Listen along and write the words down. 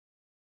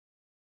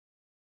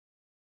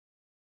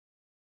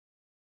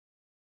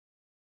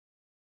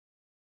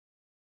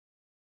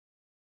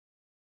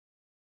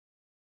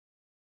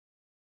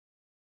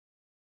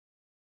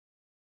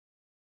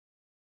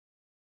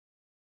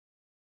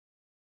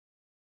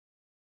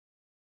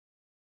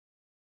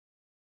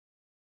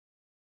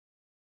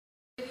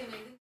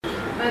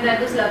Well,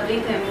 that was lovely,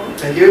 Taimur.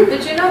 Thank you.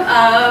 But you know,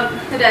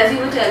 as you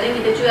were telling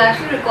me that you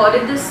actually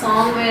recorded this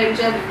song where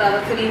jab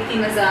Farid ki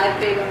mazar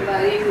pe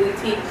bambari hui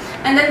thi,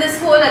 and then this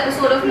whole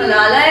episode of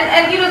Malala,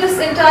 and you know, this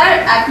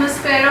entire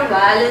atmosphere of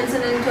violence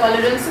and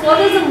intolerance.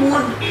 What is the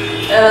mood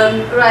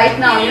right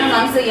now, you know,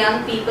 amongst the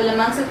young people,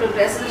 amongst the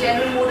progressive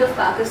general mood of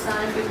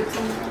Pakistan, if you could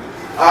say more?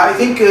 I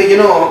think, you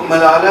know,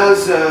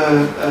 Malala's,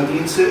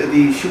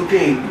 the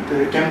shooting,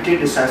 the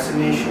attempted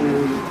assassination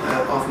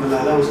of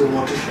Malala was a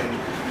watershed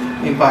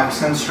in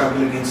Pakistan's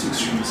struggle against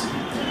extremism.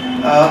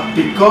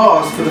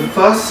 Because for the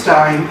first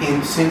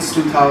time since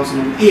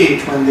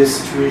 2008, when this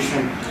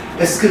situation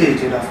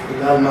escalated after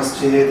the Laal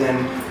Masjid and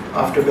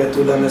after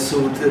Baitullah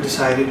Masood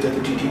decided that the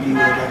TTP would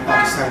attack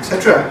Pakistan,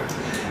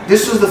 etc.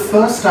 This was the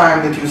first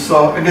time that you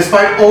saw, and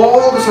despite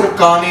all the sort of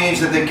carnage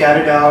that they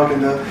carried out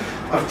and the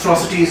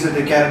atrocities that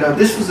they carried out,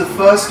 this was the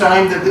first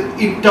time that the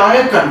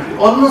entire country,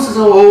 almost as a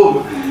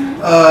whole,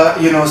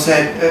 you know,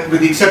 said,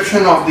 with the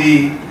exception of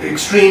the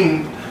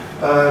extreme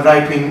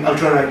right-wing,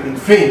 ultra-right-wing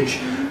fringe,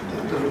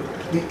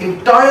 the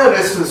entire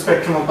rest of the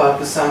spectrum of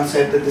Pakistan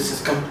said that this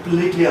is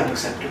completely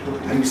unacceptable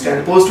and we stand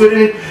opposed to it.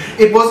 And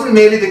it wasn't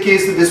merely the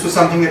case that this was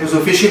something that was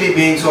officially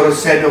being sort of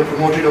said or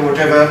promoted or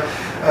whatever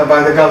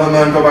by the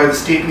government or by the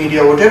state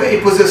media or whatever.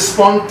 It was a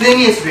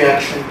spontaneous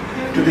reaction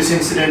to this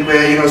incident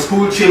where, you know,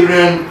 school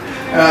children,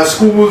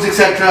 schools,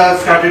 etc.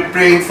 started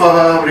praying for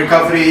her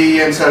recovery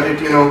and started,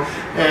 you know,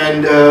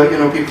 and you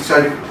know, people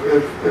started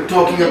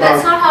talking about.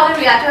 That's not how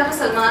they reacted after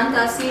Salman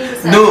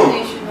Taseer's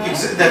assassination. No,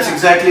 that's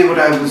exactly what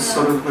I was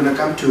sort of going to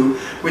come to,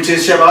 which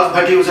is Shahbaz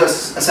Bhatti was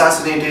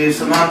assassinated,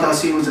 Salman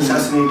Taseer was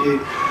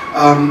assassinated,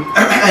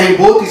 and in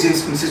both these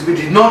instances we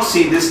did not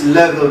see this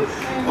level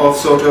of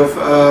sort of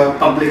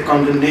public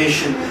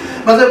condemnation.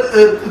 But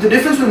the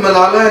difference with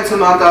Malala and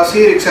Salman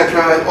Taseer,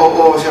 etc.,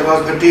 or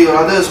Shahbaz Bhatti or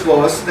others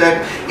was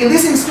that in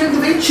this instance,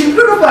 the very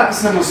children of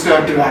Pakistan were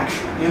stirred to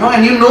action, you know,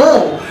 and you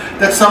know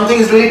that something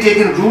is really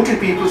taken root in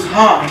people's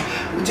heart.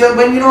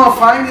 When, you know, a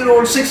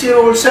 5-year-old,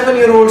 6-year-old,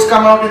 7-year-olds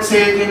come out and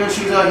say, you know,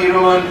 she's a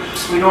hero and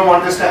we don't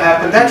want this to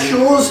happen, that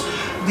shows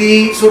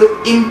the sort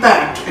of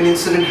impact an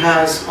incident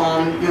has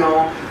on, you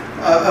know,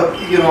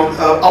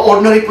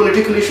 ordinary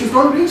political issues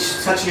don't reach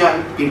such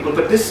young people,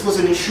 but this was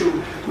an issue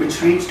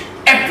which reached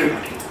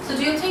everybody. So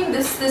do you think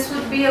this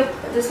would be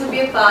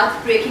a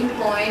path breaking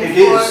point? It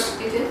is.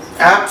 It is?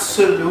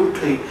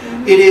 Absolutely.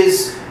 It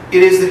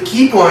is the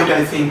key point,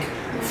 I think,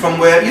 from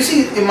where you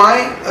see in my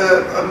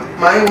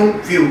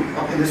own view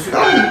in this,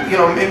 you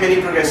know,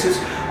 many progressives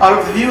are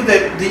of the view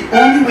that the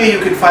only way you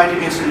can fight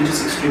against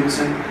religious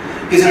extremism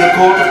is in the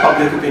court of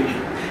public opinion.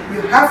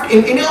 You have to,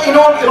 in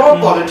all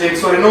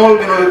politics or in all,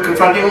 you know,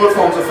 confronting all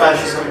forms of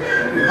fascism,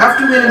 you have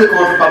to win in the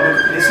court of public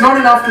opinion. It's not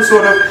enough to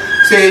sort of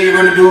say you're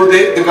going to do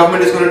the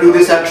government is going to do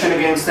this action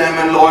against them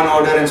and law and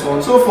order and so on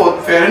and so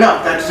forth. Fair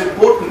enough, that is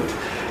important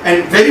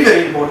and very,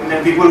 very important.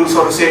 And people who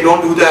sort of say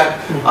don't do that,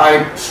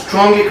 I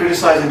strongly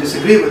criticize and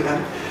disagree with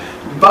them.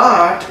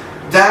 But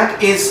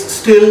that is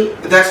still,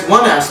 that's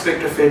one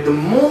aspect of it. The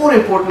more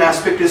important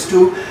aspect is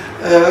to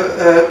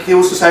कि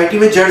उस society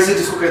में जड़ से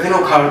जिसको कहते हैं ना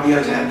उखाड़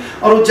दिया जाए,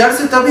 और वो जड़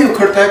से तभी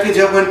उखड़ता है कि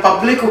जब when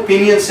public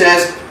opinion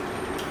says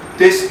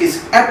this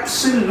is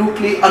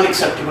absolutely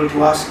unacceptable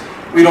to us,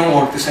 we don't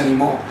want this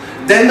anymore,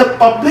 then the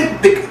public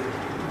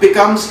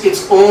becomes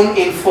its own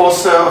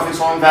enforcer of its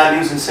own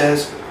values and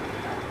says,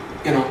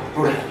 you know,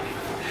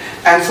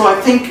 and so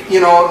I think, you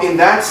know, in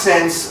that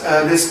sense,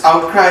 this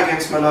outcry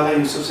against Malala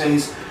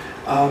Yousafzai's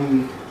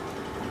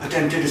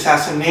attempted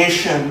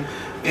assassination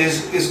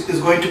is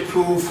going to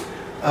prove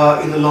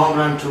in the long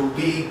run to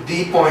be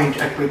the point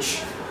at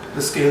which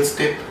the scales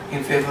tip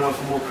in favor of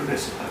a more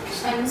progressive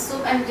Pakistan.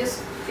 And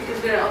just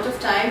because we're out of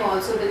time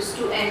also, just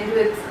to end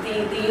with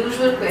the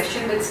usual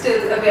question, but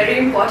still a very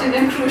important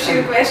and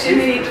crucial question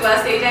we need to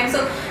ask anytime.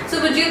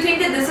 So would you think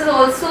that this is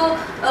also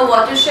a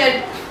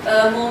watershed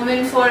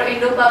moment for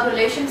Indo-Pak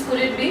relations?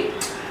 Could it be?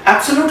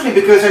 Absolutely,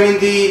 because I mean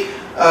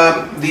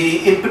the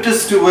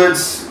impetus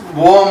towards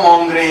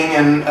warmongering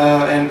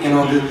and you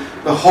know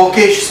the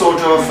hawkish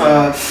sort of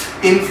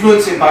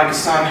influence in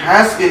Pakistan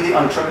has been the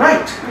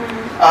ultra-right.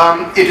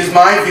 It is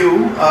my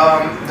view,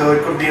 though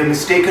it could be a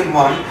mistaken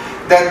one,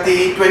 that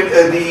the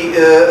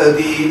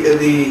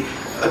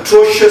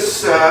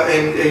atrocious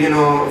and you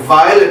know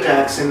vile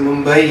attacks in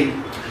Mumbai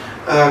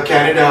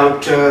carried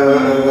out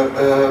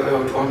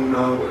on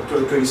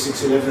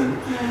 26/11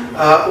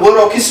 were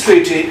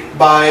orchestrated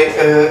by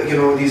you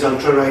know these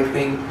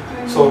ultra-right-wing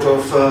sort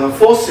of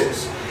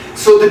forces.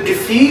 So the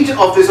defeat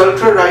of this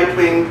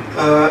ultra-right-wing,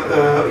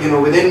 you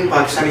know, within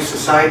Pakistani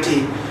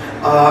society,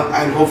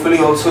 and hopefully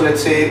also,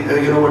 let's say,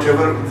 you know,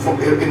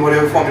 in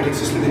whatever form it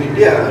exists within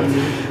India,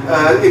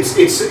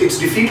 its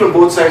defeat on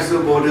both sides of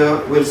the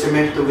border will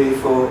cement the way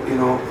for, you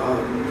know,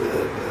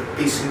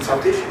 peace in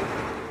South Asia.